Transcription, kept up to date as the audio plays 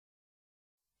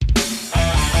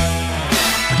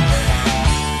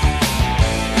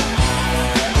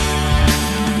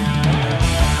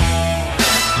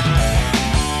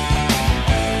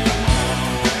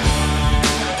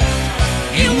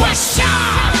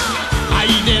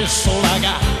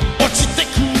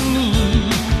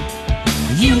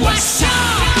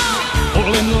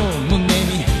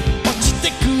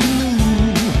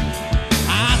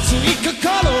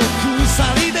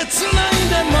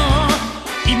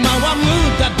今は無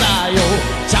駄だよ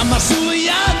邪魔する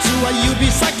やつは指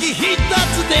先一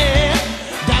つで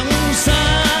ダンサ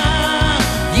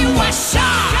ー You are shy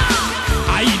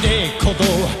愛で鼓動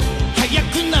速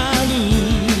くなる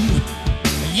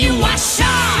You are shy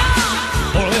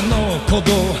俺の鼓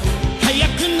動速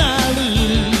くなる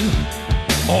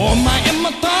お前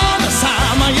もとのさ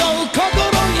まよう心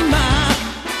今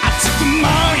熱く燃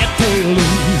えてる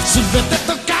全て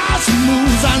溶かす無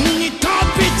残に飛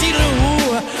び散る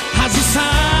はずさ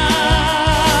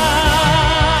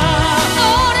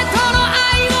俺との愛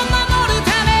を守るた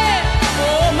め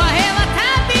お前は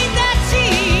旅立ち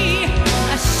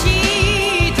明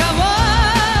日を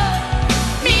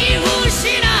見失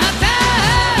った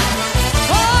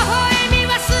微笑み忘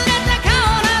れた顔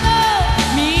など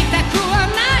見たくは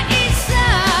ないさ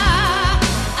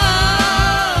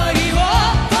愛を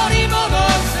取り戻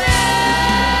せ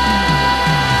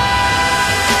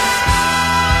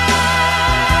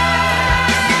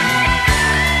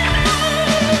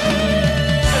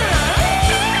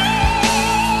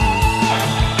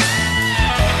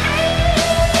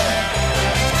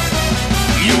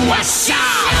You are shy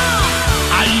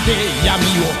愛で闇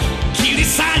を切り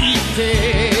裂いて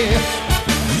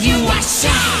You are shy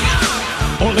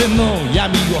俺の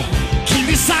闇を切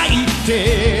り裂い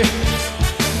て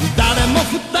誰も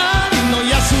二人の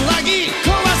安らぎ壊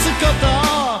すこと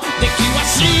できは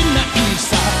しないさ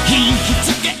引きつ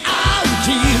け合う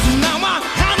絆は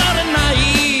離れない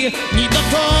二度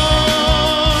と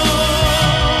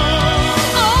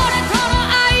俺との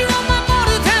愛を守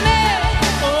るため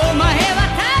お前は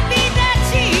旅立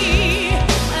ち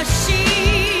明日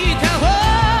を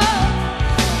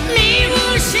見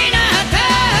失った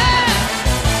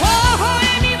微笑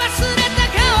み忘れた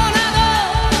顔など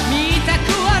見たく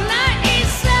はない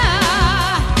さ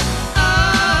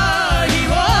愛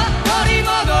を取り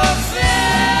戻せ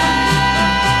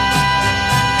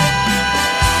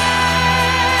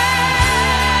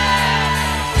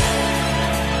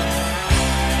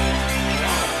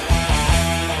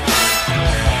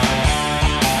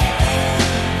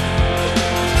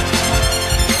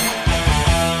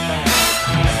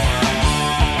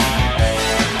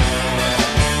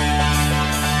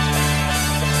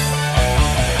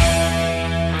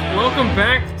Welcome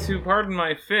back to Pardon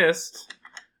My Fist,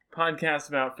 podcast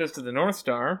about Fist of the North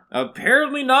Star.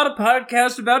 Apparently not a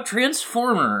podcast about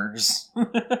Transformers. Why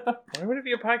would it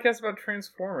be a podcast about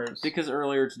Transformers? Because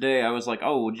earlier today I was like,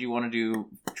 oh, would you want to do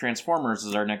Transformers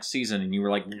as our next season? And you were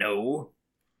like, no.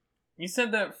 You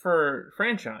said that for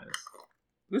franchise.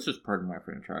 This is Pardon My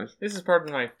Franchise. This is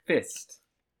Pardon My Fist.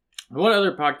 What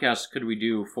other podcasts could we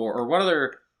do for, or what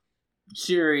other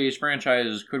series,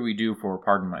 franchises could we do for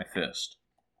Pardon My Fist?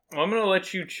 Well, I'm going to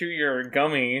let you chew your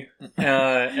gummy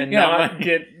and not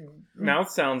get mouth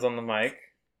sounds on the mic.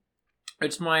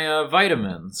 It's my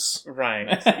vitamins. Right.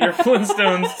 Your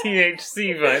Flintstones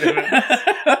THC vitamins.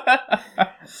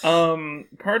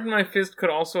 Pardon My Fist could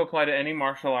also apply to any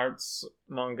martial arts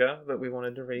manga that we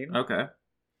wanted to read. Okay.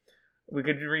 We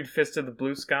could read Fist of the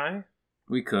Blue Sky.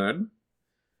 We could.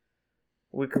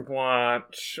 We could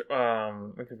watch,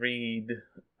 we could read...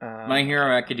 My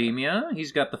Hero Academia.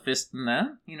 He's got the fist in that.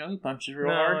 You know, he punches real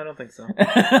hard. No, I don't think so.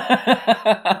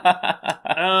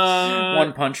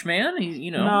 One Punch Man.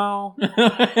 You know. No.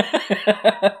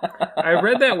 I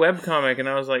read that webcomic and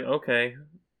I was like, okay,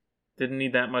 didn't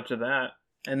need that much of that.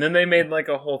 And then they made like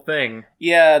a whole thing.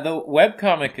 Yeah, the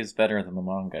webcomic is better than the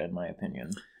manga, in my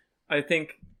opinion. I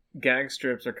think gag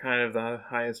strips are kind of the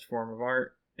highest form of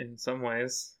art in some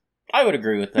ways. I would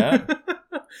agree with that.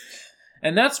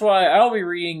 And that's why I'll be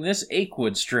reading this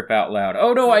Achewood strip out loud.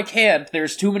 Oh no, I can't.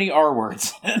 There's too many R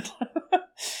words in it.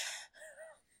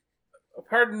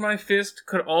 Pardon My Fist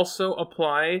could also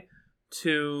apply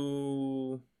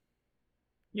to,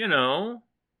 you know,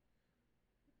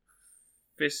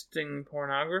 fisting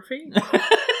pornography?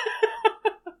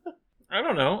 I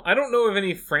don't know. I don't know of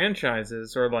any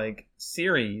franchises or, like,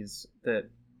 series that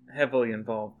heavily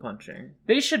involve punching.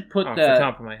 They should put off that... the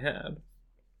top of my head.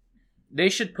 They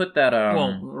should put that,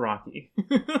 Well, Rocky.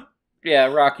 Yeah,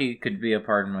 Rocky could be a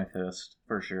Pardon My Fist,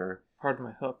 for sure. Pardon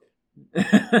My Hook.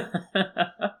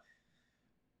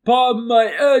 Pardon my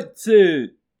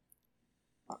attitude!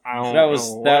 That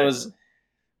was,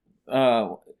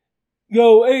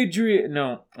 Yo, Adrian!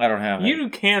 No, I don't have it. You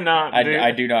cannot I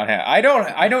do not have... I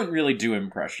don't really do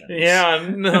impressions. Yeah,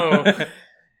 no.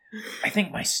 I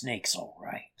think my snake's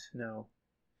alright. No.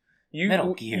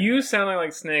 Metal Gear. You sounding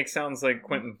like Snake sounds like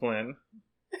Quentin Flynn.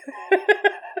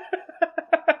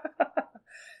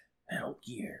 Metal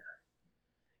Gear.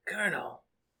 Colonel.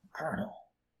 Colonel.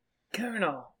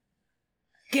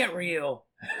 Get real.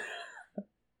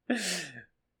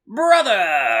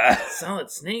 Brother!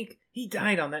 Solid Snake? He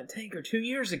died on that tanker 2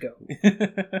 years ago.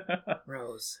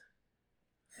 Rose.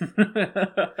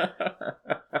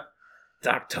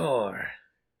 Doctor.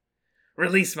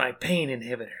 Release my pain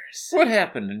inhibitors. What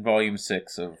happened in Volume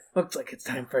 6 of... Looks like it's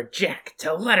time for Jack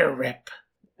to let her rip.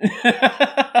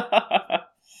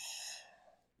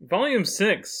 Volume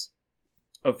 6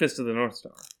 of Fist of the North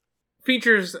Star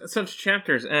features such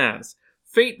chapters as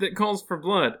Fate That Calls for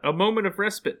Blood, A Moment of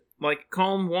Respite, Like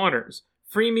Calm Waters,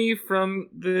 Free Me from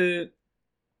the...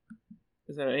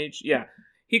 Is that an H? Yeah.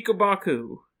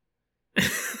 Hikobaku. I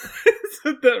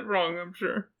said that wrong, I'm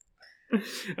sure.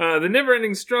 The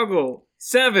Never-Ending Struggle,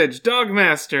 Savage,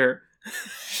 Dogmaster,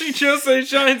 Shichose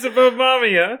Shines Above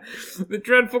Mamiya, The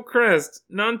Dreadful Crest,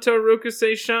 Nanto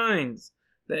Rokusei Shines,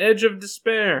 The Edge of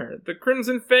Despair, The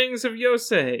Crimson Fangs of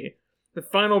Yosei, The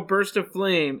Final Burst of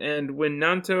Flame, and When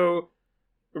Nanto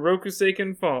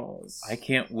Rokuseiken Falls. I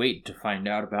can't wait to find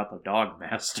out about the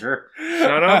Dogmaster.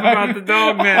 Shut up about the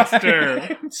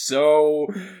Dogmaster. I'm so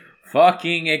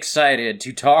fucking excited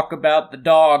to talk about the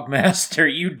Dogmaster.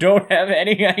 You don't have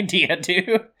any idea,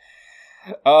 dude.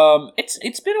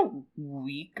 It's been a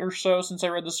week or so since I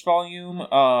read this volume.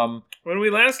 When we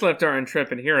last left our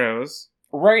intrepid heroes,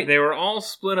 right, they were all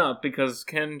split up because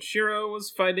Kenshiro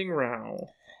was fighting Rao.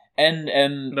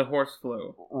 And the horse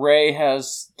flew. Ray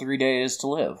has 3 days to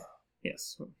live.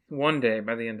 Yes, 1 day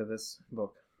by the end of this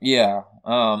book. Yeah,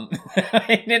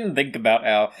 I didn't think about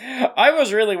how... I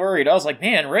was really worried. I was like,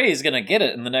 man, Ray's gonna get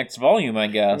it in the next volume, I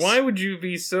guess. Why would you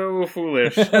be so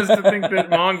foolish as to think that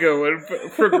manga would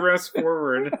progress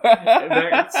forward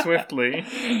that swiftly?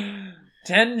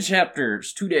 10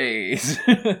 chapters, 2 days.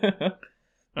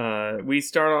 We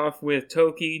start off with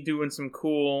Toki doing some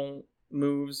cool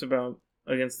moves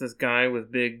against this guy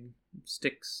with big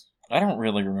sticks. I don't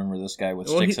really remember this guy with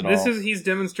sticks at all. He's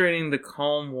demonstrating the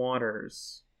calm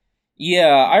waters.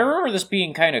 Yeah, I remember this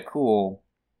being kind of cool.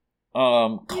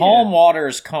 Calm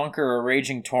waters conquer a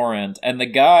raging torrent, and the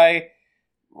guy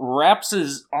wraps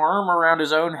his arm around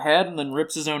his own head and then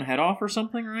rips his own head off or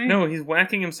something, right? No, he's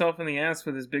whacking himself in the ass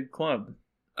with his big club.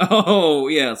 Oh,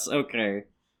 yes, okay.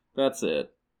 That's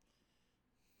it.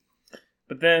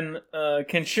 But then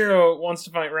Kenshiro wants to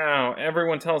fight Rao.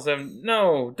 Everyone tells him,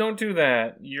 no, don't do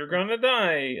that. You're gonna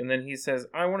die. And then he says,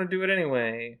 I want to do it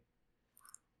anyway.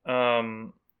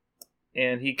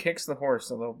 And he kicks the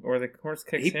horse, or the horse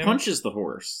kicks him. He punches the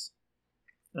horse.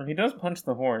 No, he does punch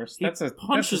the horse. That's a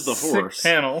sick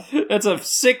panel. That's a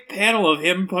sick panel of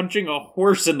him punching a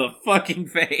horse in the fucking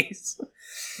face.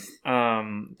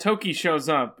 Toki shows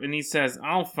up, and he says,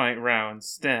 I'll fight Rao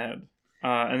instead.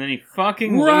 And then he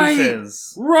fucking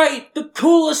loses. Right! The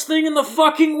coolest thing in the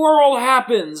fucking world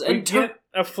happens! We get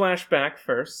a flashback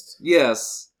first.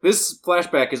 Yes. This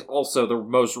flashback is also the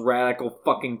most radical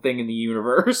fucking thing in the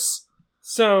universe.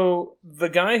 So, the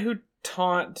guy who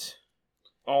taught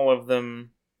all of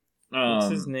them, what's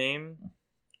his name?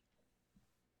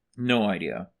 No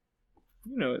idea.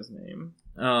 You know his name.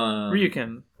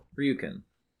 Ryuken.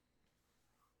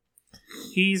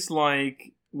 He's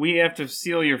like, we have to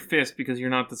seal your fist because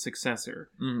you're not the successor.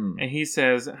 Mm. And he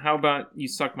says, how about you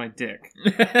suck my dick?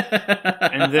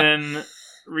 And then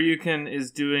Ryuken is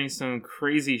doing some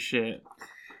crazy shit.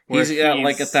 He's got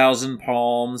like 1,000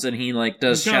 palms, and he like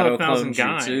does shadow clone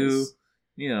jutsu.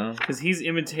 Yeah, because he's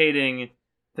imitating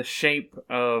the shape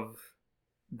of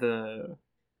the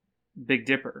Big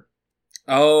Dipper.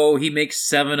 Oh, he makes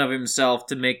 7 of himself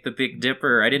to make the Big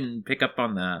Dipper. I didn't pick up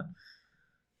on that.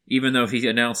 Even though he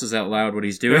announces out loud what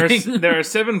he's doing. There are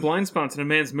 7 blind spots in a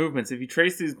man's movements. If you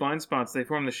trace these blind spots, they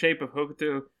form the shape of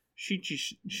Hokuto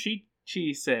Shichise.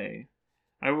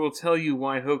 I will tell you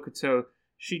why Hokuto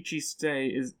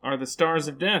Shichise are the stars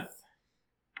of death.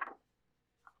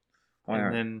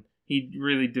 And then he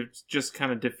really just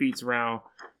kind of defeats Rao,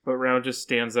 but Rao just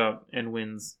stands up and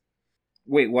wins.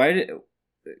 Wait, why did...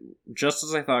 Just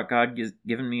as I thought God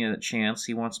given me a chance,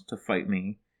 he wants to fight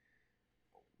me.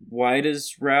 Why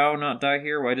does Rao not die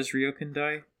here? Why does Ryuken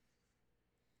die?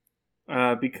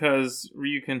 Because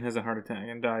Ryuken has a heart attack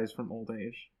and dies from old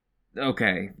age.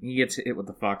 Okay, he gets hit with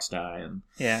the fox die. And...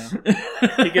 Yeah,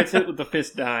 he gets hit with the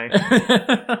fist die.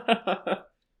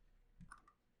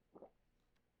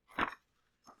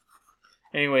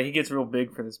 Anyway, he gets real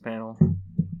big for this panel.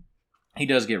 He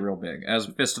does get real big, as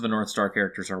Fist of the North Star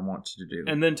characters are wont to do.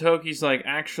 And then Toki's like,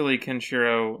 actually,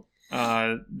 Kenshiro,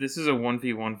 this is a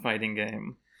 1v1 fighting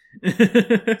game.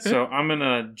 So I'm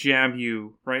gonna jab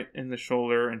you right in the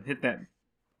shoulder and hit that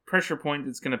pressure point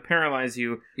that's gonna paralyze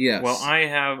you. Yes. While I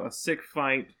have a sick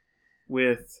fight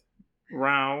with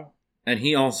Rao. And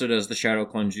he also does the Shadow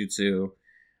Clone Jutsu.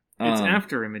 It's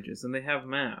after images, and they have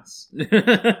mass.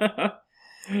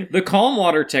 The calm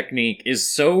water technique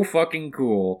is so fucking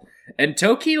cool. And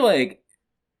Toki, like,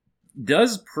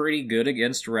 does pretty good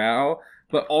against Rao,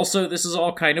 but also this is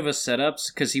all kind of a setup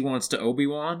because he wants to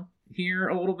Obi-Wan here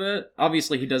a little bit.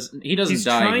 Obviously, he doesn't die here. He's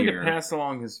trying to pass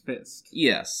along his fist.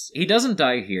 Yes, he doesn't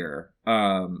die here,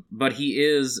 but he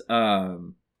is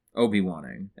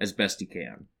Obi-Waning as best he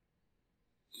can.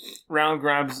 Rao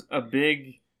grabs a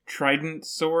big trident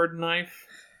sword knife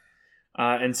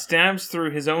and stabs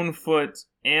through his own foot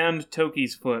and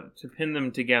Toki's foot to pin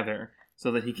them together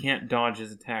so that he can't dodge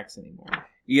his attacks anymore.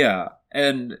 Yeah,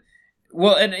 and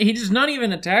he's not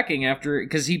even attacking after,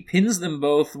 because he pins them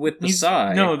both with the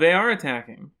sai. No, they are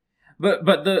attacking. But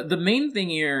the main thing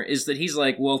here is that he's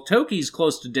like, well, Toki's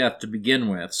close to death to begin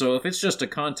with, so if it's just a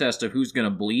contest of who's gonna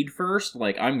bleed first,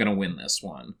 like, I'm gonna win this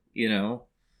one, you know?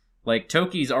 Like,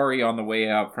 Toki's already on the way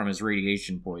out from his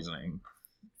radiation poisoning.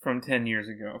 From 10 years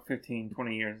ago, 15,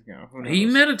 20 years ago. Who knows? He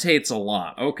meditates a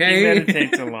lot, okay? He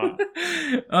meditates a lot.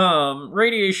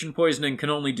 Radiation poisoning can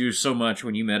only do so much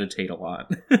when you meditate a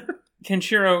lot.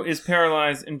 Kenshiro is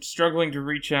paralyzed and struggling to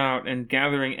reach out and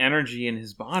gathering energy in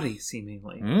his body,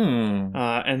 seemingly.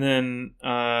 And then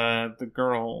the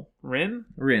girl, Rin?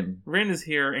 Rin is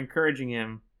here encouraging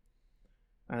him,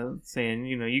 saying,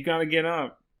 you gotta get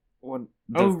up. What?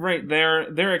 Right.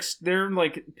 They're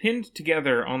like pinned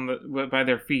together by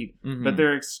their feet, but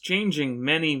they're exchanging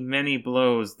many, many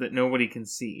blows that nobody can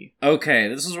see. Okay,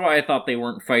 this is why I thought they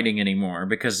weren't fighting anymore,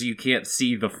 because you can't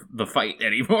see the fight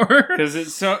anymore. Because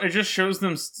it just shows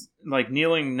them like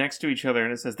kneeling next to each other,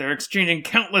 and it says they're exchanging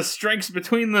countless strikes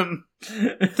between them.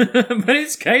 But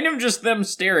it's kind of just them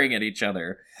staring at each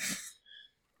other.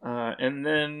 And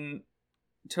then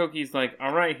Toki's like,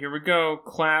 "All right, here we go.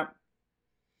 Clap.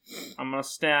 I'm gonna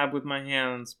stab with my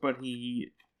hands," but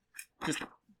he just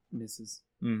misses.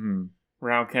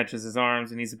 Rao catches his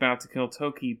arms and he's about to kill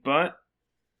Toki, but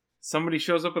somebody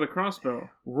shows up with a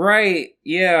crossbow. Right,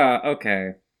 yeah,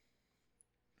 okay.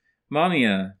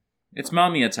 Mamiya. It's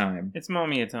Mamiya time. It's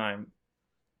Mamiya time.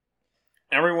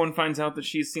 Everyone finds out that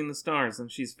she's seen the stars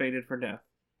and she's fated for death.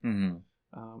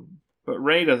 But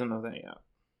Rei doesn't know that yet.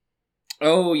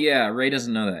 Oh, yeah, Rei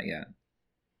doesn't know that yet.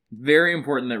 Very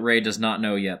important that Rei does not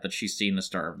know yet that she's seen the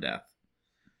Star of Death.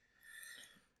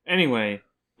 Anyway,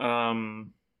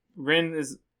 Rin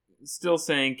is still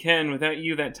saying, "Ken, without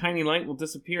you, that tiny light will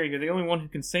disappear. You're the only one who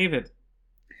can save it."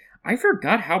 I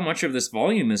forgot how much of this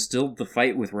volume is still the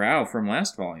fight with Rao from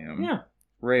last volume. Yeah.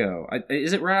 Rao.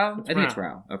 Is it Rao? I think Rao. it's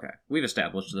Rao. Okay. We've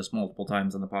established this multiple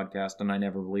times on the podcast, and I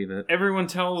never believe it. Everyone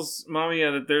tells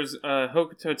Mamiya that there's a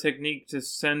Hokuto technique to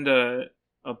send a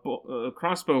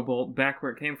crossbow bolt back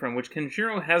where it came from, which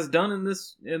Kenshiro has done in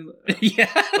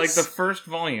Yes! like the first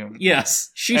volume. Yes,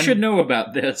 she should know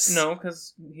about this. No,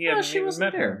 because he hadn't she even wasn't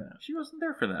met there. her. She wasn't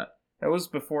there for that. That was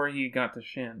before he got to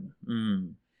Shin.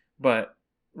 But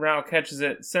Rao catches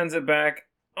it, sends it back.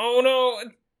 Oh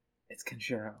no! It's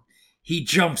Kenshiro. He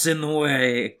jumps in the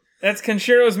way. That's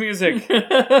Kenshiro's music.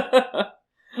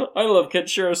 I love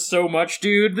Kenshiro so much,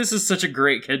 dude. This is such a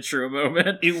great Kenshiro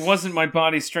moment. It wasn't my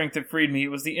body's strength that freed me.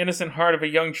 It was the innocent heart of a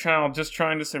young child just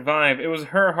trying to survive. It was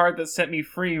her heart that set me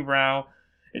free, Rao.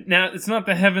 Now, it's not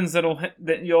the heavens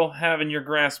that you'll have in your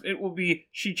grasp. It will be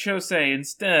Shichose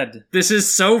instead. This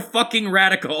is so fucking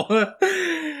radical.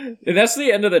 That's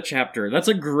the end of the chapter. That's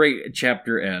a great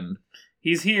chapter end.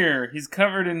 He's here. He's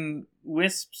covered in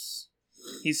wisps.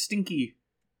 He's stinky.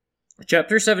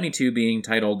 Chapter 72 being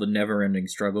titled The Never-Ending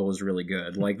Struggle is really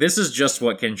good. Like, this is just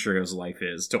what Kenshiro's life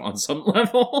is, on some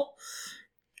level.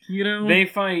 You know? They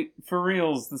fight for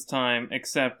reals this time,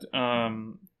 except,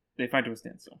 they fight to a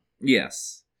standstill.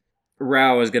 Yes.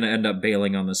 Rao is going to end up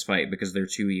bailing on this fight because they're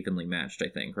too evenly matched, I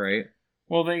think, right?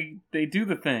 Well, they do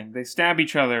the thing. They stab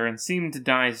each other and seem to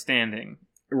die standing.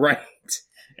 Right.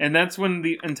 And that's when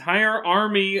the entire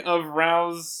army of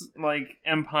Rao's,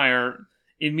 empire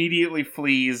immediately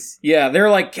flees. Yeah,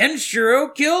 they're like,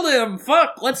 Kenshiro killed him!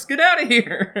 Fuck, let's get out of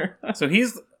here! So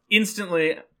he's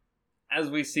instantly, as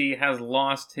we see, has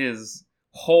lost his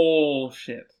whole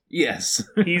shit. Yes.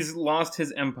 He's lost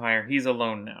his empire. He's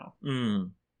alone now.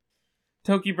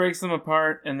 Toki breaks them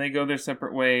apart, and they go their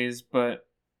separate ways, but,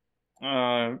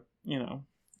 Rao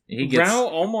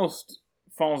almost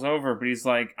falls over, but he's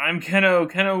like, I'm Keno.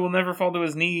 Keno will never fall to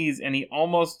his knees, and he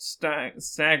almost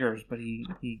staggers, but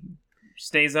he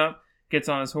stays up, gets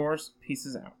on his horse,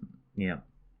 pieces out. Yeah.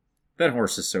 That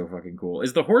horse is so fucking cool.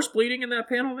 Is the horse bleeding in that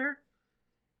panel there?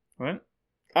 What?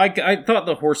 I thought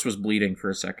the horse was bleeding for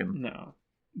a second. No.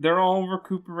 They're all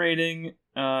recuperating.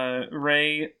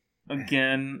 Rei,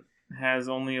 again, has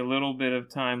only a little bit of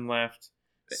time left.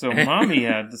 So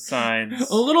Mamiya decides...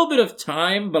 A little bit of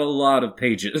time, but a lot of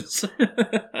pages.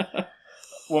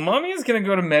 Well, Mamiya's gonna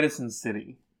go to Medicine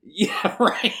City. Yeah,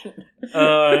 right.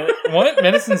 What?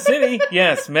 Medicine City?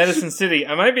 Yes, Medicine City.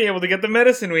 I might be able to get the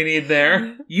medicine we need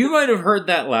there. You might have heard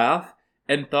that laugh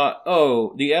and thought,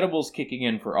 oh, the edible's kicking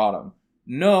in for Autumn.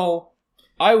 No,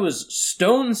 I was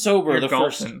stone sober You're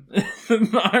golfing.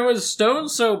 I was stone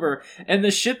sober, and the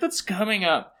shit that's coming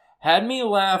up had me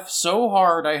laugh so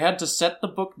hard I had to set the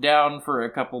book down for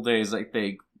a couple days, I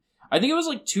think. I think it was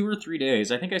like 2 or 3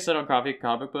 days. I think I said on Coffee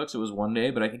Comic Books it was 1 day,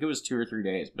 but I think it was 2 or 3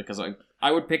 days because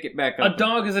I would pick it back up. A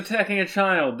dog is attacking a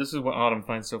child. This is what Autumn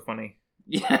finds so funny.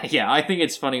 Yeah, I think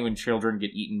it's funny when children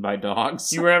get eaten by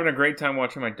dogs. You were having a great time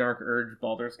watching my Dark Urge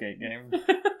Baldur's Gate game.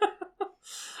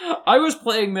 I was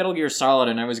playing Metal Gear Solid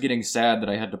and I was getting sad that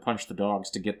I had to punch the dogs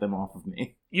to get them off of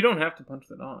me. You don't have to punch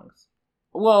the dogs.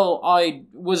 Well, I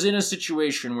was in a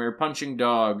situation where punching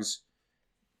dogs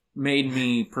made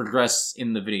me progress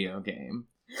in the video game.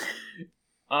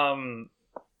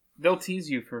 They'll tease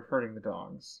you for hurting the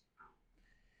dogs.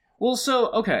 Well,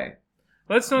 so, okay.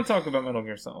 Let's not talk about Metal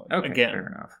Gear Solid. Okay, again. fair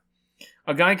enough.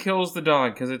 A guy kills the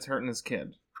dog because it's hurting his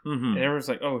kid. Mm-hmm. And everyone's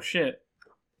like, oh shit.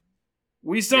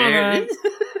 We saw that.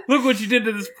 Look what you did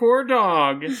to this poor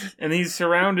dog. And he's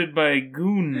surrounded by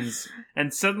goons.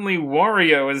 And suddenly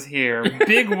Wario is here.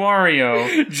 Big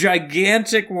Wario.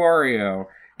 Gigantic Wario.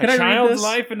 A child's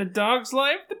life and a dog's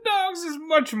life? The dog's is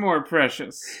much more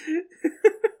precious.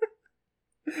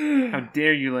 How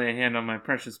dare you lay a hand on my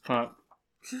precious pup?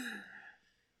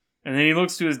 And then he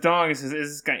looks to his dog and says, is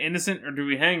this guy innocent or do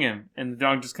we hang him? And the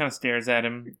dog just kind of stares at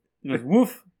him. He goes,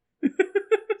 woof.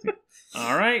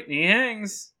 Alright, he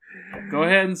hangs. Go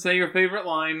ahead and say your favorite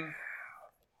line.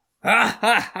 Ha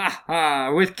ha ha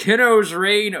ha! With Keno's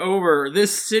reign over,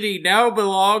 this city now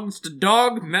belongs to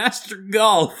Dog Master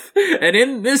Galf. And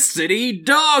in this city,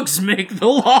 dogs make the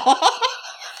law.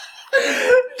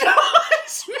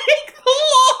 Dogs make the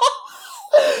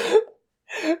law!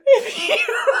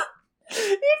 If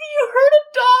you hurt a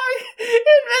dog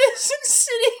in Medicine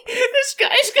City, this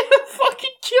guy's gonna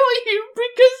fucking kill you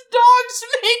because dogs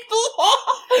make the law!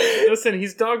 Listen,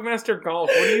 he's Dogmaster Golf.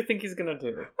 What do you think he's gonna do?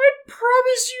 I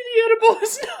promise you the edible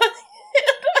is not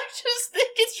it. I just think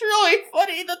it's really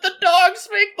funny that the dogs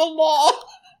make the law.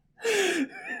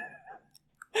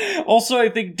 Also, I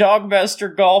think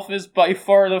Dogmaster Golf is by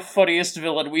far the funniest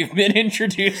villain we've been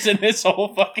introduced in this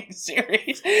whole fucking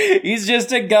series. He's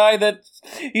just a guy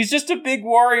he's just a big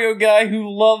Wario guy who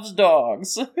loves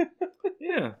dogs.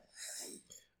 Yeah.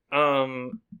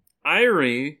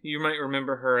 Irie, you might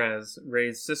remember her as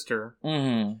Ray's sister,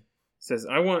 says,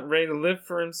 I want Ray to live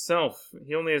for himself.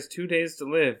 He only has 2 days to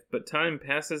live, but time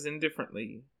passes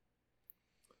indifferently.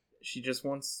 She just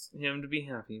wants him to be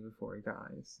happy before he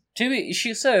dies.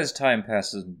 She says time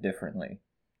passes differently.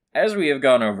 As we have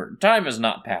gone over, time is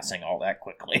not passing all that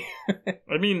quickly.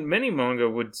 I mean, many manga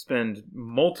would spend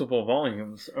multiple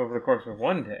volumes over the course of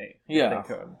 1 day. Yeah. If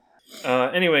they could.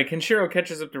 Anyway, Kenshiro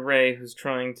catches up to Ray, who's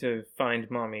trying to find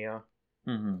Mamiya.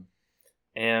 Mm-hmm.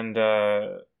 And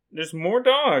there's more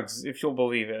dogs, if you'll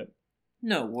believe it.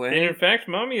 No way. And in fact,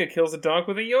 Mamiya kills a dog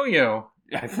with a yo-yo.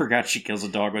 I forgot she kills a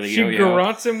dog with a yo-yo. She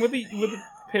garrots him with a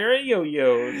pair of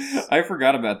yo-yos. I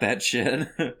forgot about that shit.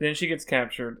 Then she gets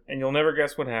captured, and you'll never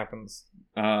guess what happens.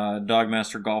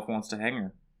 Dogmaster Golf wants to hang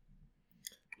her.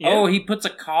 Yeah. Oh, he puts a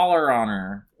collar on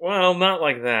her. Well, not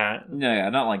like that. Yeah,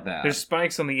 not like that. There's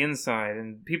spikes on the inside,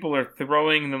 and people are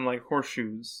throwing them like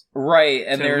horseshoes. Right,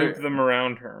 and to loop them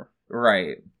around her.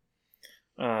 Right.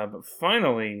 But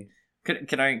finally...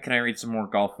 Can I read some more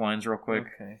golf lines real quick?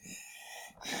 Okay.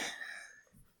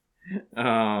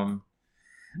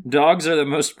 Dogs are the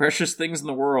most precious things in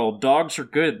the world. Dogs are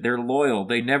good. They're loyal.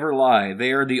 They never lie.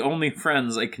 They are the only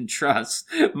friends I can trust.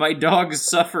 My dog's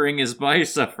suffering is my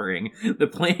suffering. The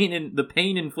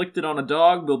pain inflicted on a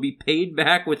dog will be paid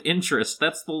back with interest.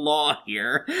 That's the law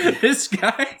here. This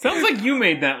guy... Sounds like you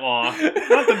made that law,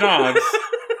 not the dogs.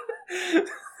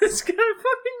 This guy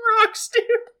fucking rocks, dude.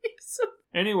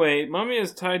 Anyway, Mamiya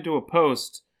is tied to a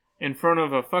post in front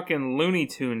of a fucking Looney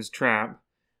Tunes trap,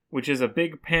 which is a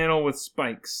big panel with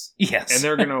spikes. Yes. And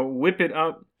they're gonna whip it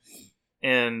up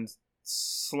and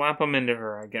slap them into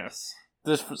her, I guess.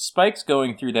 The spike's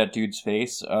going through that dude's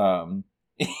face.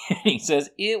 He says,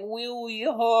 "It really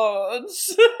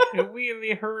hurts." It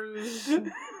really hurts.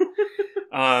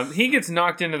 He gets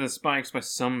knocked into the spikes by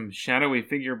some shadowy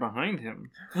figure behind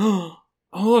him. Oh,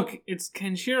 look, it's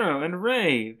Kenshiro and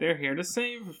Ray. They're here to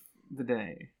save the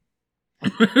day.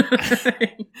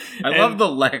 I love the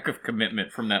lack of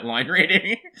commitment from that line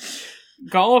rating.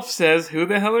 Galf says, "Who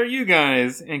the hell are you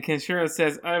guys?" And Kenshiro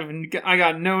says, I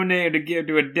got no name to give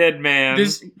to a dead man.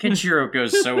 This Kenshiro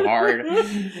goes so hard.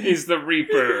 Is the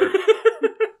Reaper.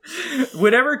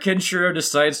 Whenever Kenshiro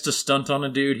decides to stunt on a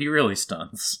dude, he really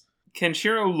stunts.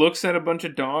 Kenshiro looks at a bunch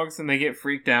of dogs and they get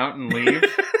freaked out and leave.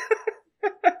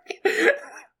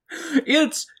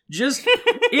 It's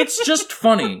just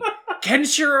funny.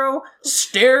 Kenshiro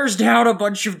stares down a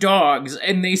bunch of dogs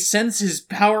and they sense his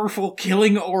powerful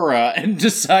killing aura and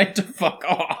decide to fuck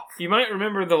off. You might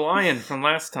remember the lion from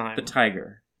last time. The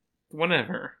tiger.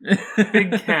 Whatever.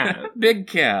 Big cat. Big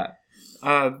cat.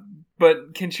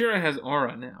 But Kenshiro has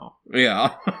aura now.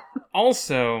 Yeah.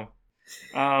 Also,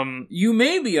 you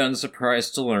may be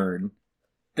unsurprised to learn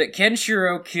that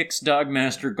Kenshiro kicks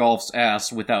Dogmaster Golf's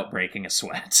ass without breaking a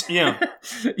sweat. Yeah.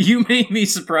 You may be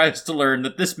surprised to learn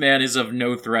that this man is of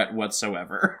no threat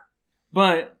whatsoever.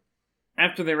 But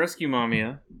after they rescue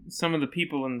Mamiya, some of the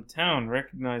people in the town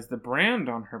recognize the brand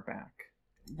on her back.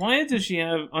 Why does she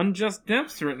have Unjust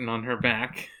Depths written on her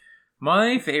back?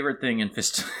 My favorite thing in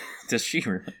Fist... Does she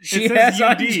really? She It has says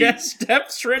UD. Unjust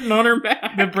Depths written on her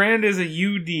back. The brand is a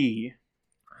UD.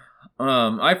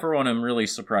 I, for one, am really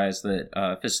surprised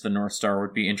that Fist of the North Star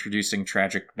would be introducing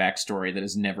tragic backstory that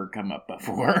has never come up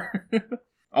before.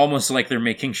 Almost like they're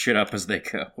making shit up as they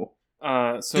go.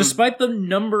 So Despite the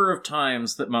number of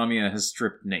times that Mamiya has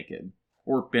stripped naked.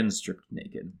 Or been stripped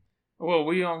naked. Well,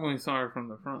 we only saw her from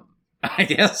the front. I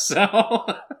guess so.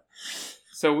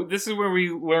 So this is where we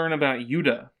learn about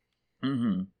Yuta.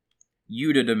 Mm-hmm.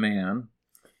 Yuta the man.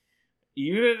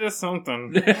 Yuta does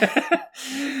something.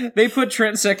 They put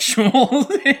transsexual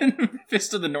in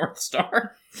Fist of the North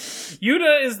Star.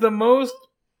 Yuta is the most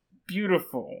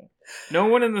beautiful. No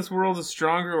one in this world is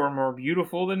stronger or more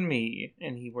beautiful than me.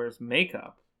 And he wears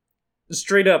makeup.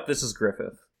 Straight up, this is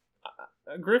Griffith.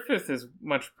 Griffith is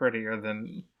much prettier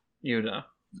than Yuta.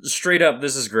 Straight up,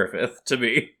 this is Griffith, to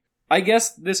me. I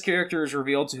guess this character is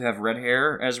revealed to have red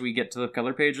hair as we get to the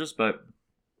color pages, but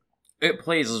it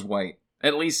plays as white.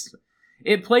 At least,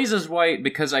 it plays as white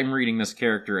because I'm reading this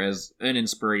character as an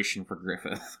inspiration for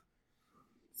Griffith.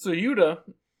 So Yuta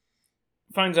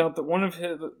finds out that one of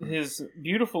his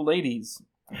beautiful ladies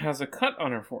has a cut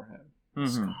on her forehead. Mm-hmm.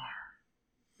 Scar.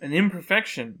 An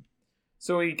imperfection.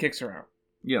 So he kicks her out.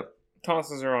 Yep.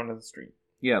 Tosses her onto the street.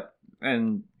 Yep.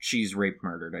 And she's rape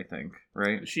murdered, I think,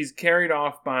 right? She's carried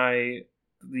off by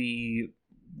the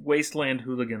Wasteland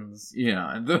hooligans.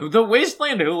 Yeah, the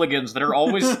Wasteland hooligans that are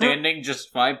always standing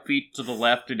just 5 feet to the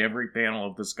left in every panel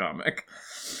of this comic.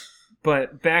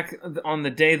 But back on the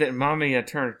day that Mamiya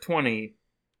turned 20,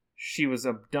 she was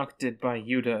abducted by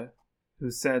Yuta,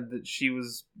 who said that she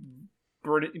was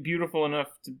beautiful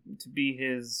enough to be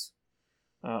his.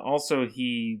 Also,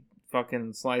 he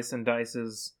fucking slice and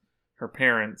dices her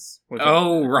parents.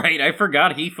 Right. I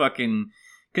forgot he fucking...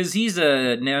 Because he's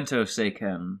a Nanto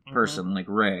Seiken person, like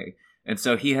Rei. And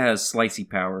so he has slicey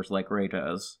powers like Rei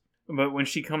does. But when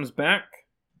she comes back,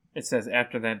 it says,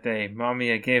 after that day,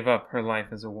 Mamiya gave up her life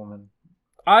as a woman.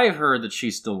 I've heard that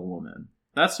she's still a woman.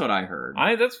 That's what I heard.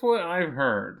 That's what I've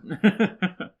heard.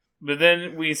 But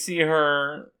then we see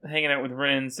her hanging out with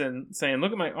Rin and saying,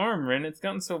 "Look at my arm, Rin. It's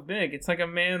gotten so big. It's like a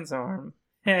man's arm."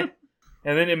 And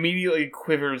then immediately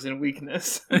quivers in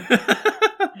weakness.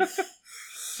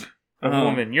 A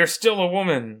woman. You're still a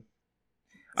woman.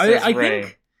 I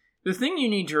think the thing you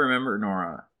need to remember,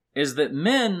 Nora, is that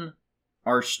men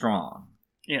are strong.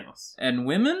 Yes. And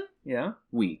women? Yeah.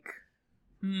 Weak.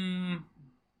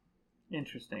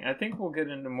 Interesting. I think we'll get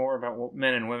into more about what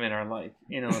men and women are like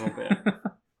in a little bit.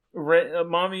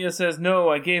 Mamiya says, "No,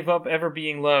 I gave up ever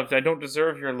being loved. I don't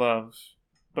deserve your love."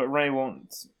 But Rei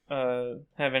won't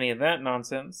have any of that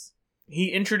nonsense.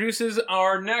 He introduces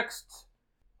our next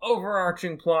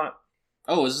overarching plot.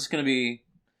 Oh, is this going to be...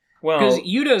 Well, because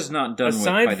Yuta's not done with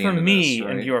by the end of this, right? Aside from me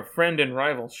and your friend and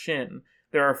rival Shin,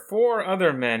 there are 4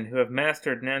 other men who have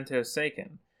mastered Nanto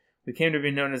Seiken, who came to be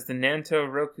known as the Nanto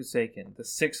Rokuseiken, the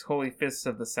 6 holy fists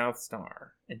of the South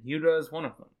Star, and Yuta is one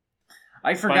of them.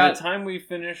 I forgot... By the time we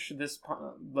finish this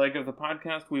leg of the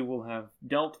podcast, we will have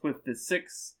dealt with the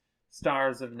 6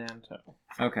 stars of Nanto.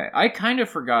 Okay, I kind of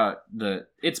forgot that...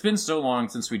 It's been so long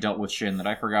since we dealt with Shin that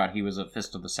I forgot he was a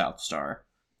Fist of the South Star.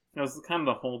 That was kind of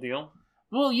the whole deal.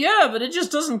 Well, yeah, but it just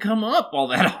doesn't come up all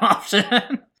that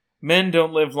often. Men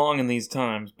don't live long in these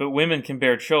times, but women can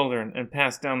bear children and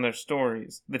pass down their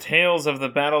stories. The tales of the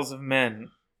battles of men.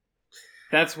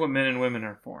 That's what men and women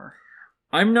are for.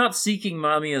 I'm not seeking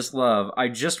Mamiya's love. I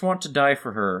just want to die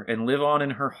for her and live on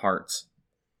in her heart.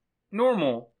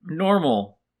 Normal.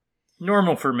 Normal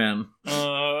for men.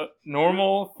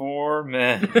 Normal for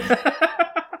men.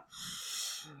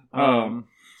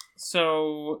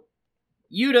 So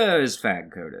Yuta is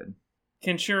fag-coded.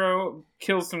 Kenshiro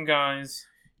kills some guys.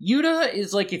 Yuta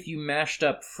is like if you mashed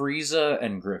up Frieza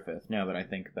and Griffith, now that I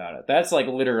think about it. That's like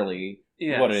literally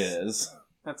what it is.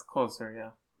 That's closer,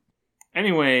 yeah.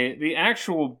 Anyway, the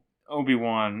actual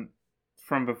Obi-Wan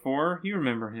from before, you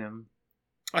remember him.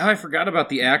 Oh, I forgot about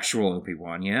the actual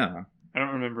Obi-Wan, yeah. I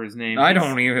don't remember his name. I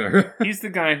don't either. He's the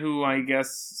guy who, I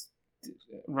guess,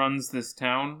 runs this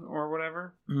town or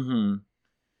whatever. Mm-hmm.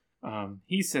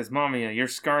 He says, Mamiya, your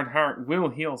scarred heart will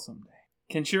heal someday.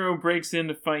 Kenshiro breaks in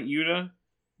to fight Yuta,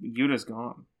 but Yuta's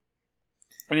gone.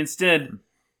 And instead,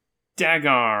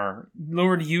 Dagar,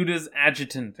 Lord Yuta's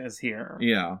adjutant, is here.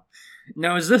 Yeah.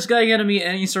 Now, is this guy going to be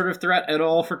any sort of threat at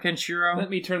all for Kenshiro? Let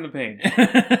me turn the page.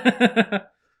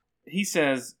 He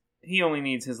says he only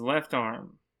needs his left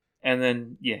arm. And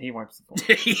then, yeah, he wipes the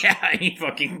floor. Yeah, he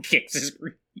fucking kicks his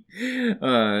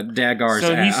Dagar's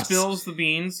so ass. he spills the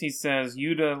beans. He says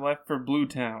Yuta left for Blue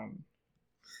Town.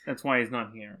 That's why he's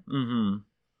not here.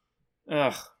 Mm-hmm.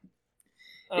 Ugh.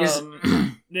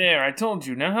 There, I told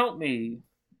you. Now help me.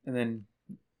 And then,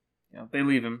 they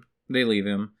leave him. They leave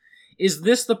him. Is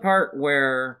this the part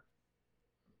where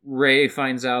Rei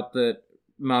finds out that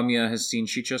Mamiya has seen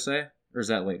Shichose? Or is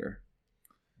that later?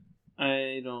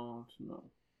 I don't know.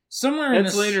 Somewhere in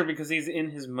That's this... later because he's in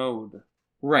his mode.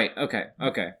 Right, okay.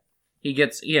 He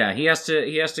has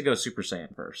to go Super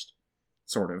Saiyan first.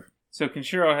 Sort of. So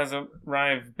Kenshiro has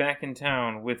arrived back in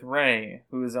town with Rei,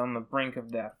 who is on the brink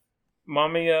of death.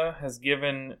 Mamiya has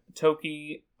given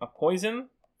Toki a poison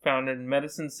found in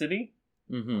Medicine City.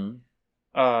 Mm-hmm.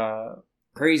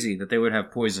 Crazy that they would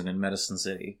have poison in Medicine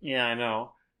City. Yeah, I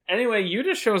know. Anyway,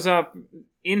 Yuta shows up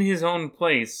in his own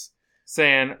place,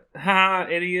 saying, "Ha,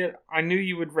 idiot, I knew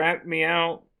you would rat me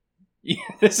out." Yeah,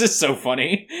 this is so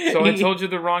funny. So I told you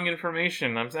the wrong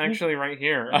information. I'm actually right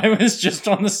here. I was just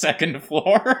on the second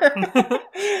floor.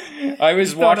 I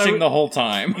was watching the whole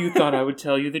time. You thought I would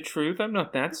tell you the truth? I'm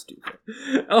not that stupid.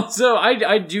 Also,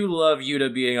 I do love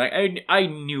Yuta being like, I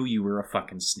knew you were a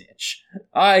fucking snitch.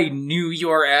 I knew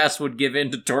your ass would give in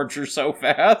to torture so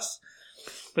fast.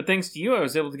 But thanks to you, I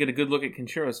was able to get a good look at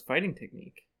Kenshiro's fighting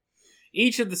technique.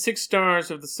 Each of the 6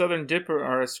 stars of the Southern Dipper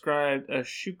are ascribed a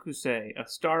Shukusei, a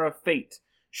star of fate.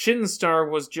 Shin's star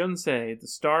was Junsei, the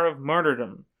star of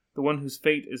martyrdom, the one whose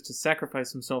fate is to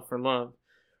sacrifice himself for love.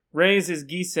 Rei's is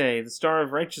Gisei, the star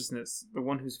of righteousness, the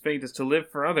one whose fate is to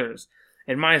live for others.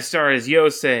 And my star is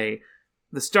Yosei,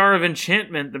 the star of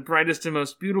enchantment, the brightest and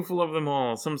most beautiful of them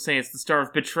all. Some say it's the star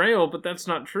of betrayal, but that's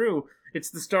not true. It's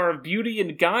the star of beauty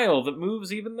and guile that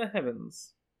moves even the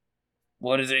heavens.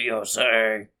 What is it,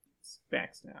 Yosei?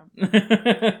 Backstab.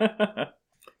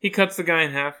 He cuts the guy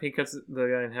in half. He cuts the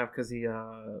guy in half because he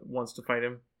wants to fight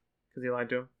him. Because he lied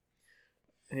to him.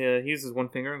 He uses one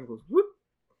finger and goes, whoop.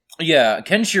 Yeah,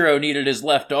 Kenshiro needed his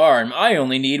left arm. I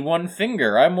only need one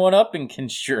finger. I'm one-upping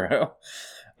Kenshiro.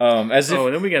 And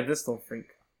then we got this little freak.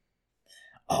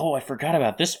 Oh, I forgot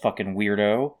about this fucking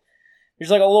weirdo.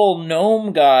 There's like a little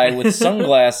gnome guy with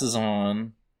sunglasses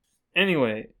on.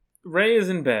 Anyway, Rei is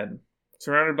in bed,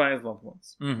 surrounded by his loved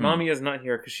ones. Mm-hmm. Mamiya is not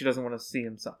here because she doesn't want to see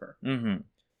him suffer. Mm-hmm.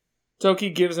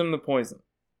 Toki gives him the poison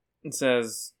and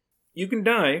says, "You can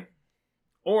die,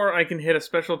 or I can hit a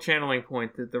special channeling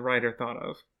point that the writer thought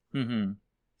of. Mm-hmm.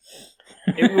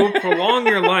 It will prolong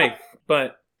your life,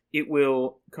 but it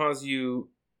will cause you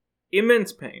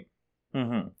immense pain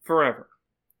forever,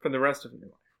 for the rest of your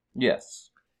life." Yes.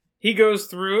 He goes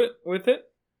through it with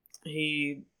it.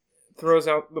 He throws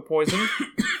out the poison.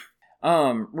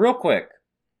 Real quick.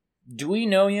 Do we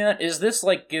know yet? Is this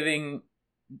giving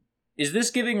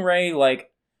Rei,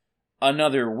 like,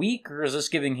 another week, or is this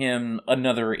giving him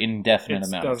another indefinite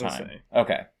amount of time? Doesn't say.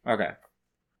 Okay.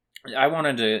 I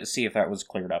wanted to see if that was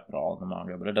cleared up at all in the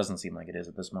manga, but it doesn't seem like it is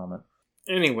at this moment.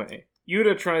 Anyway,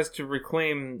 Yuta tries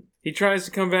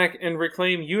to come back and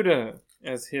reclaim Yuta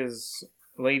as his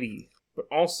lady. But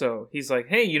also, he's like,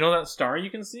 hey, you know that star you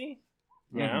can see?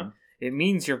 Yeah. It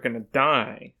means you're gonna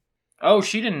die. Oh,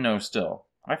 she didn't know still.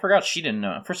 I forgot she didn't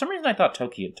know. For some reason, I thought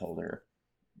Toki had told her.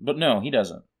 But no, he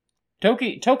doesn't.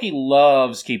 Toki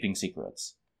loves keeping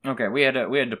secrets. Okay, we had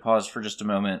to pause for just a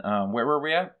moment. Where were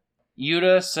we at?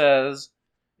 Yuta says,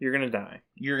 "You're gonna die.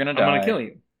 You're gonna die. I'm gonna kill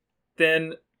you."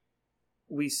 Then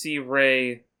we see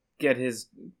Rei get his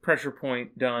pressure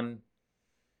point done.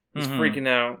 He's freaking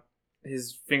out.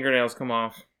 His fingernails come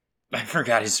off. I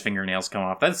forgot his fingernails come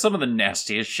off. That's some of the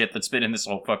nastiest shit that's been in this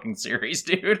whole fucking series,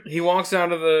 dude. He walks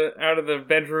out of the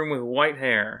bedroom with white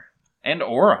hair and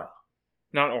aura.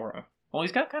 Not aura. Well,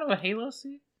 he's got kind of a halo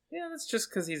suit. Yeah, that's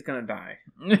just because he's gonna die.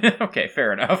 Okay,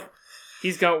 fair enough.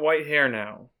 He's got white hair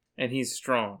now, and he's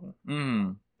strong.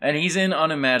 And he's in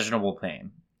unimaginable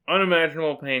pain.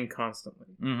 Unimaginable pain constantly.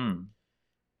 Mm-hmm.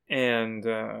 And,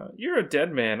 you're a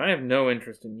dead man. I have no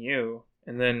interest in you.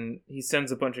 And then he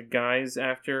sends a bunch of guys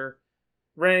after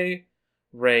Ray.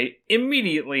 Ray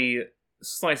immediately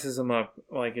slices him up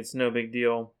like it's no big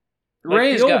deal. Like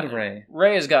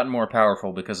Ray has gotten more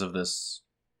powerful because of this,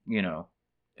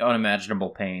 unimaginable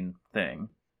pain thing.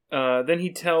 Then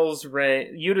he tells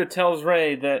Ray, Yuta tells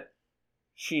Ray that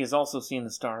she has also seen the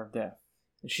Star of Death.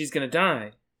 And she's gonna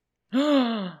die.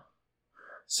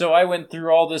 So I went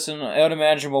through all this in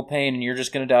unimaginable pain and you're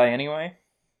just gonna die anyway?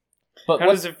 But how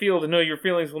does it feel to know your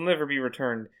feelings will never be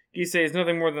returned? Gisei is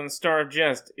nothing more than the Star of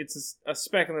Jest. It's a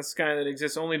speck in the sky that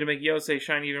exists only to make Yosei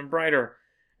shine even brighter.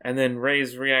 And then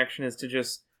Ray's reaction is to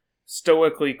just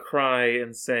stoically cry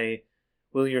and say,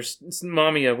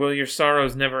 Mamiya, will your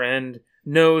sorrows never end?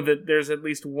 Know that there's at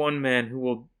least one man who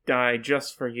will die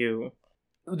just for you.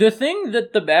 The thing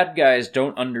that the bad guys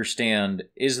don't understand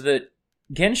is that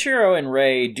Kenshiro and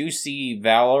Ray do see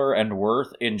valor and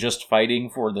worth in just fighting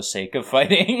for the sake of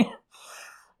fighting.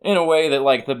 In a way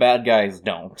that, the bad guys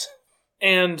don't.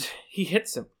 And he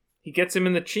hits him. He gets him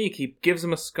in the cheek. He gives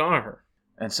him a scar.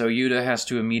 And so Yuta has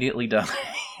to immediately die.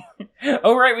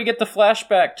 Oh, right, we get the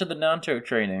flashback to the Nanto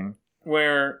training.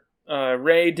 Where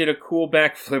Ray did a cool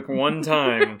backflip one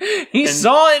time. He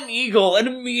saw an eagle and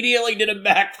immediately did a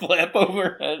backflip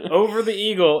over the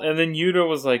eagle, and then Yuta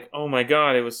was like, oh my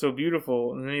god, it was so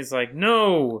beautiful. And then he's like,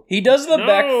 no! He does the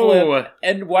backflip,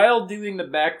 and while doing the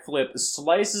backflip,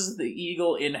 slices the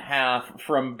eagle in half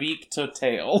from beak to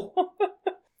tail.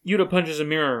 Yuta punches a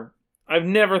mirror. I've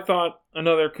never thought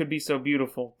another could be so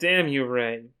beautiful. Damn you,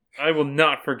 Ray. I will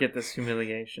not forget this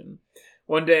humiliation.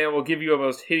 One day I will give you a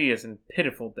most hideous and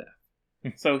pitiful death.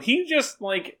 So he just,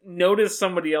 noticed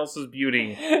somebody else's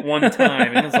beauty one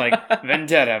time, and it's like,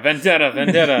 vendetta, vendetta,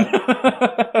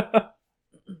 vendetta.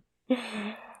 Do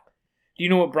you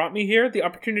know what brought me here? The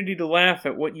opportunity to laugh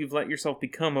at what you've let yourself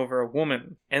become over a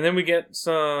woman. And then we get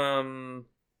some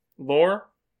lore.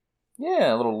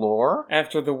 Yeah, a little lore.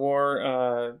 After the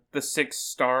war, the 6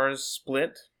 stars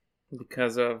split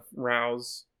because of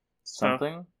Rao's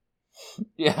something.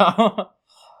 Yeah.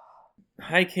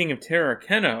 High King of Terror,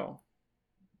 Keno.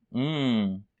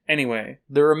 Anyway.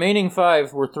 The remaining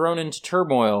 5 were thrown into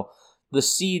turmoil. The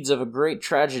seeds of a great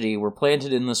tragedy were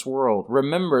planted in this world.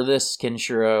 Remember this,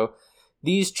 Kenshiro.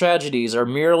 These tragedies are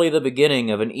merely the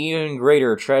beginning of an even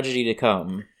greater tragedy to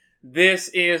come. This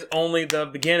is only the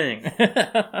beginning.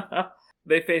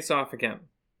 They face off again.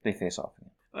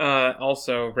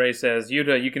 Also, Ray says,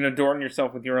 Yuta, you can adorn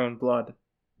yourself with your own blood.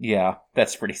 Yeah,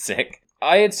 that's pretty sick.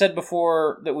 I had said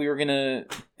before that we were going to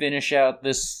finish out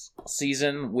this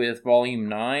season with Volume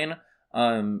 9.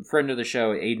 Friend of the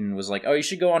show, Aiden, was like, oh, you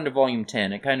should go on to Volume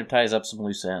 10. It kind of ties up some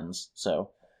loose ends.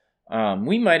 So,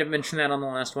 we might have mentioned that on the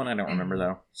last one. I don't remember,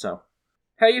 though. So,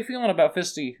 how you feeling about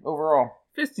Fisty overall?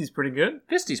 Fisty's pretty good.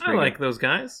 I like those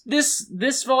guys.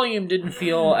 This volume didn't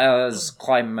feel as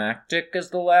climactic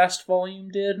as the last volume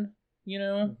did,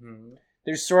 Mm-hmm.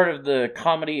 There's sort of the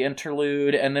comedy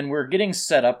interlude, and then we're getting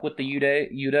set up with the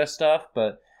Yuta stuff,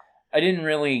 but I didn't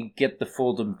really get the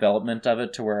full development of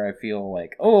it to where I feel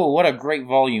like, oh, what a great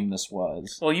volume this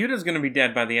was. Well, Yuta's going to be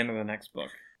dead by the end of the next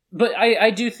book. But I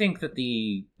do think that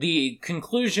the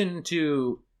conclusion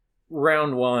to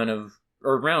round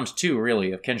 2,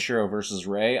 really, of Kenshiro versus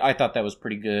Ray, I thought that was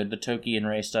pretty good. The Toki and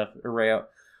Ray stuff,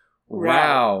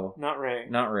 Wow. Not Ray.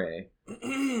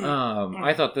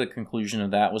 I thought the conclusion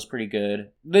of that was pretty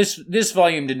good. This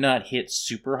volume did not hit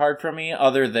super hard for me,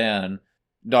 other than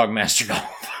Dogmaster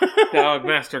Golf.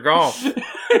 Dogmaster Golf.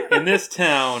 In this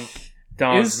town,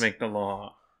 dogs make the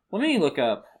law. Let me look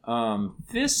up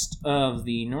Fist of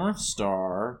the North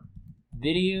Star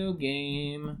video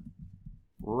game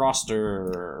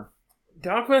roster.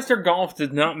 Dogmaster Golf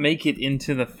did not make it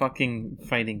into the fucking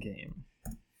fighting game.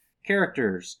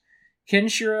 Characters: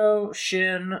 Kenshiro,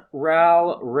 Shin,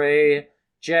 Ral, Ray,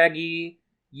 Jaggy,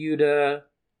 Yuta,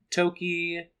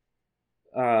 Toki,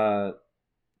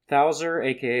 Thouser,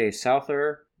 aka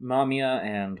Souther, Mamiya,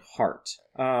 and Hart.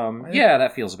 Yeah,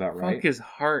 that feels about right. Fuck is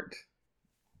Hart?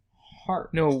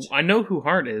 Hart. No, I know who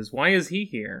Hart is. Why is he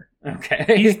here? Okay.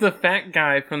 He's the fat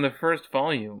guy from the first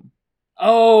volume.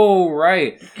 Oh,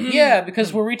 right. Yeah,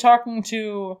 because were we talking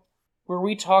to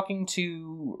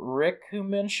Rick who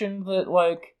mentioned that,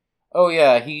 oh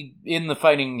yeah, he, in the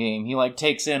fighting game, he,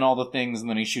 takes in all the things and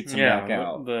then he shoots them back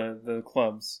out. The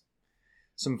clubs.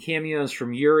 Some cameos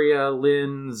from Yuria,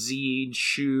 Lin, Zeed,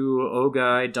 Shu,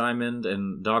 Ogai, Diamond,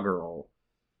 and Doggerel.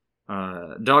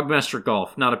 Dogmaster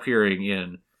Golf, not appearing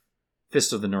in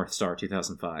Fist of the North Star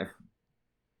 2005.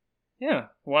 Yeah.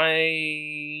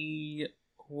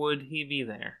 would he be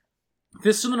there?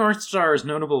 Fist of the North Star is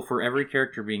notable for every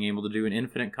character being able to do an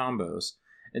infinite combos,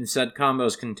 and said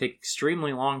combos can take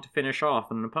extremely long to finish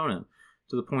off an opponent,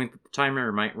 to the point that the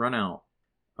timer might run out.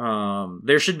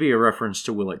 There should be a reference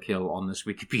to Will It Kill on this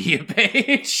Wikipedia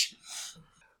page.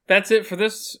 That's it for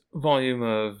this volume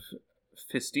of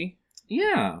Fisty.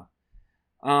 Yeah.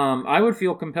 I would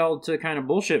feel compelled to kind of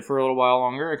bullshit for a little while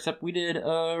longer, except we did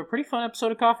a pretty fun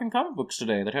episode of Coffee and Comic Books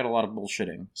today that had a lot of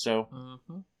bullshitting. So,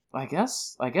 I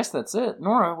guess that's it.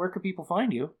 Nora, where could people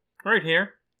find you? Right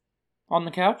here. On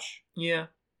the couch? Yeah.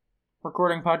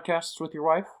 Recording podcasts with your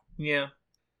wife? Yeah.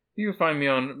 You can find me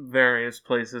on various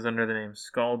places under the name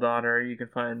Skulldaughter. You can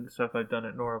find stuff I've done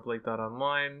at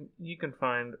norablake.online. You can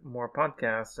find more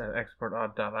podcasts at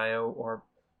exportaud.io or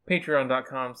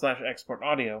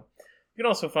patreon.com/exportaudio. You can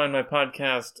also find my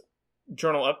podcast,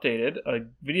 Journal Updated, a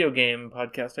video game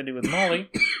podcast I do with Molly,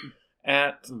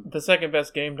 at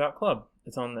thesecondbestgame.club.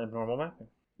 It's on the Abnormal Mapping.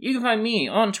 You can find me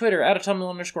on Twitter at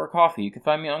 @autumnal_coffee. You can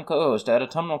find me on co-host at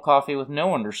 @autumnalcoffee with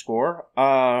no underscore.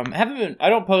 I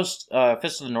don't post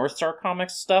Fist of the North Star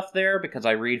comics stuff there because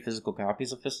I read physical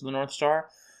copies of Fist of the North Star,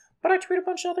 but I tweet a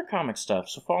bunch of other comic stuff,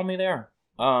 so follow me there.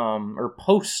 Or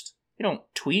post. You don't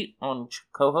tweet on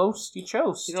co-host, you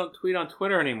chose. You don't tweet on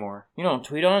Twitter anymore.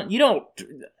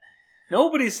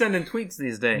 Nobody's sending tweets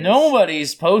these days.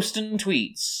 Nobody's posting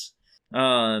tweets.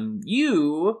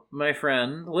 You, my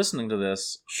friend, listening to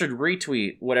this, should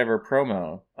retweet whatever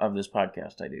promo of this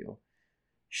podcast I do.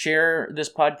 Share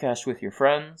this podcast with your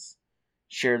friends.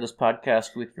 Share this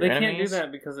podcast with your enemies. They can't do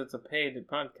that because it's a paid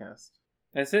podcast.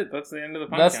 That's it. That's the end of the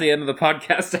podcast. That's the end of the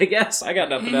podcast, I guess. I got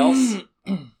nothing else.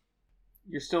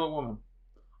 You're still a woman.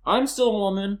 I'm still a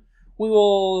woman. We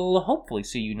will hopefully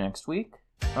see you next week.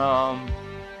 I'm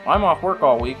off work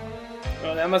all week.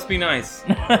 Oh, that must be nice.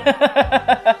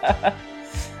 I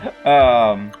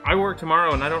work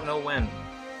tomorrow and I don't know when.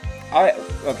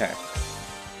 Okay.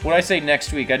 When I say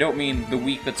next week, I don't mean the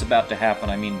week that's about to happen.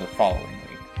 I mean the following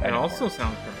week. That also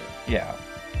sounds great. Yeah.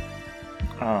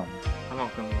 I'm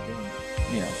not going to do it.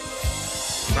 Yeah.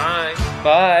 Bye.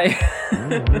 Bye.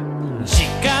 時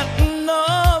間の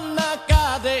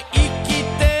中で生き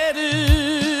て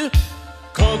る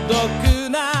孤独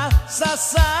なさ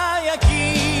さやき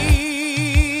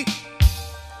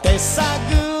手先